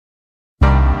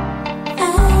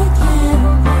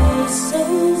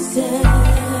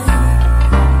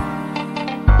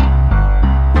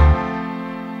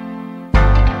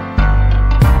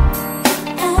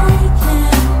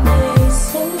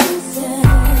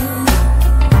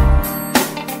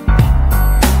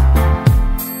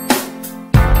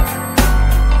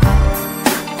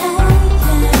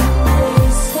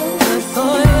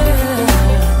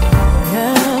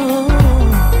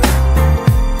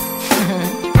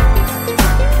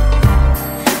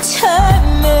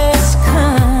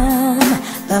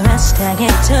hang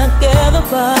it together,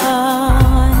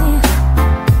 boy.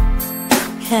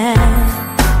 Yeah.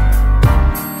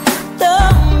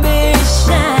 Don't be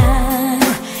shy.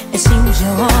 It seems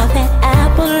you're the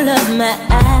apple of my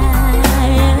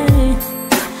eye.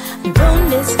 Don't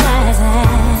disguise it.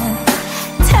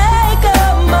 Take a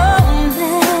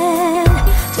moment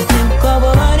to think of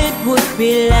what it would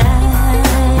be like.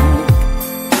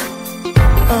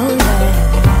 Oh yeah.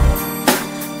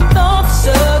 Thoughts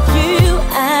of you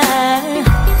are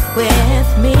with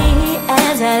me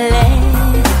as I lay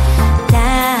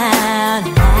down.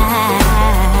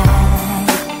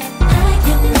 I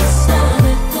can be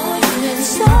sorry for you.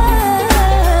 So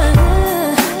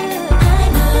I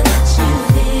know that you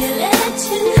feel it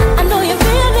too. I know you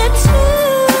feel it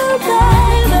too,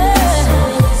 baby.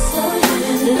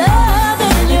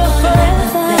 Loving you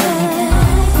forever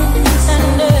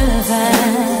and ever.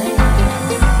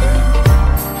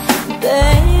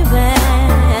 Baby,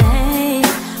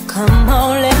 come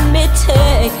on, let me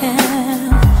take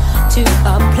him to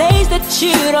a place that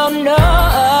you don't know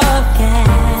of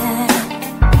yet.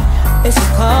 It's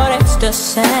called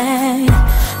ecstasy.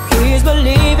 Please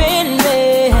believe in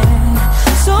me.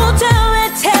 So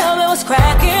tell me what's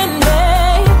cracking,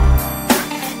 babe.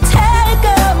 Take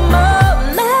a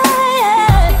moment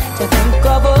to think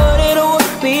of what it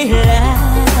would be like.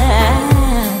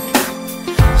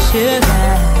 Sugar.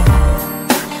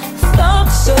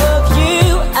 Thoughts of you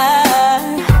are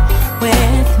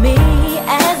with me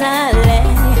as I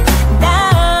lay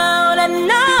down at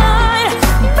night,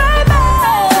 baby.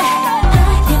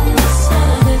 I can be so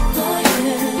good for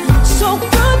you, so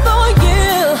good for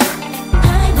you.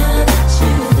 I know that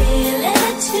you feel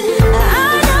it too. I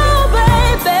know,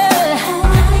 baby.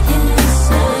 I can be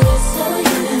so good for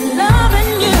you,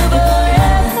 loving you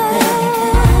forever and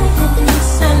ever.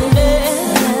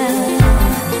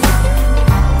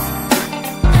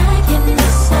 I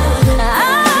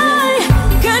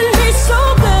can be so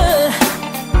good.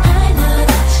 I know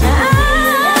that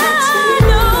you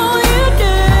know you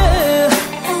do.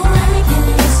 I can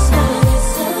be so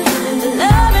good,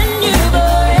 loving you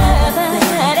forever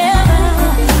and ever.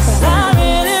 'Cause I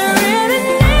really, really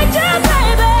need you,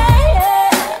 baby.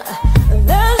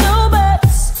 There's no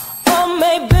buts or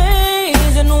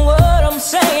maybes in what I'm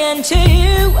saying to you.